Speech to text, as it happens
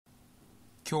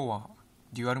今日は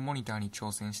デュアルモニターに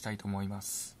挑戦したいと思いま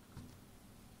す。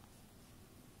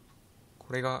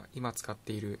これが今使っ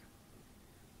ている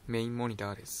メインモニ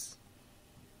ターです。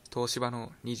東芝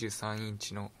の23イン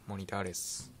チのモニターで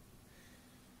す。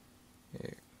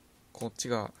こっち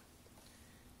が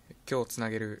今日つな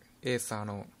げるエーサー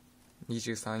の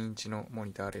23インチのモ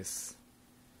ニターです。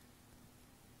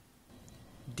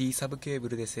D-subケーブ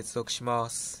ルで接続しま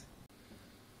す。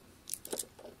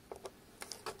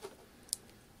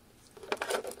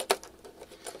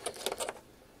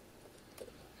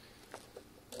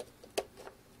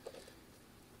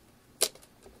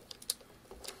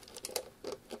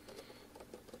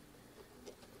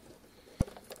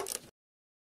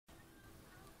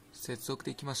接続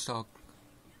できました。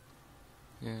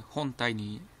本体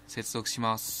に接続し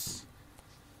ます。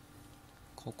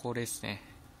ここですね。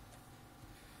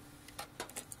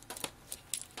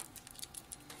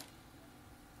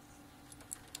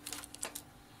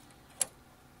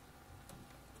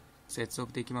接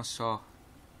続できました。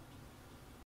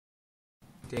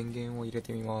電源を入れ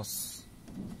てみます。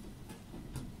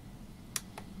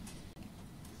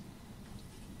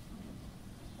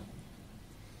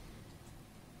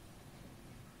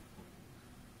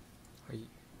はい、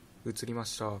映りま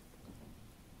した。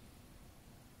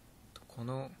こ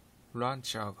のラン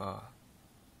チャーが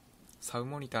サブ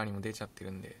モニターにも出ちゃって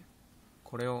るんで、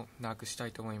これをなくした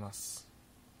いと思います。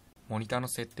モニターの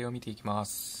設定を見ていきま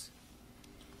す。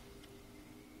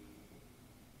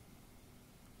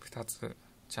2つ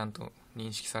ちゃんと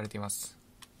認識されています。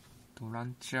ラ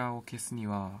ンチャーを消すに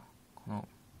はこの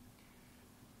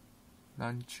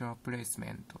ランチャープレイス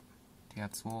メントってや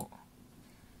つを、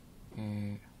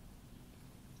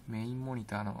メインモニ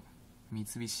ターの三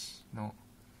菱の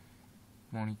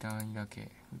モニターにだけ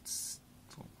移す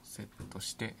とセット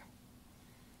して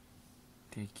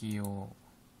適用。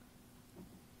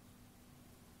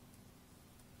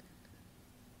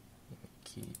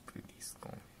キープディスコ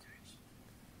ン。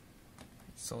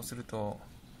そうすると、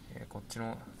こっち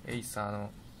のエイサー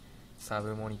のサ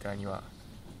ブモニターには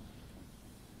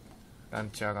ラ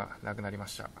ンチャーがなくなりま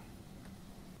した。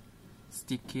ス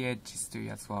ティッキーエッジスという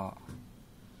やつは、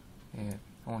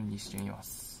オンにしてみま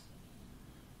す。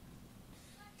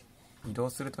移動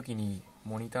するときに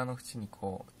モニターの縁に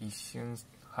一瞬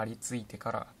張り付いて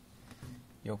から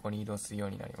横に移動するよう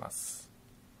になります。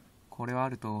これはあ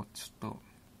るとちょっと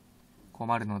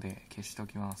困るので消してお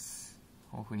きます。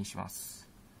オフにします。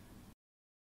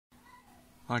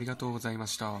ありがとうございま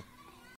した。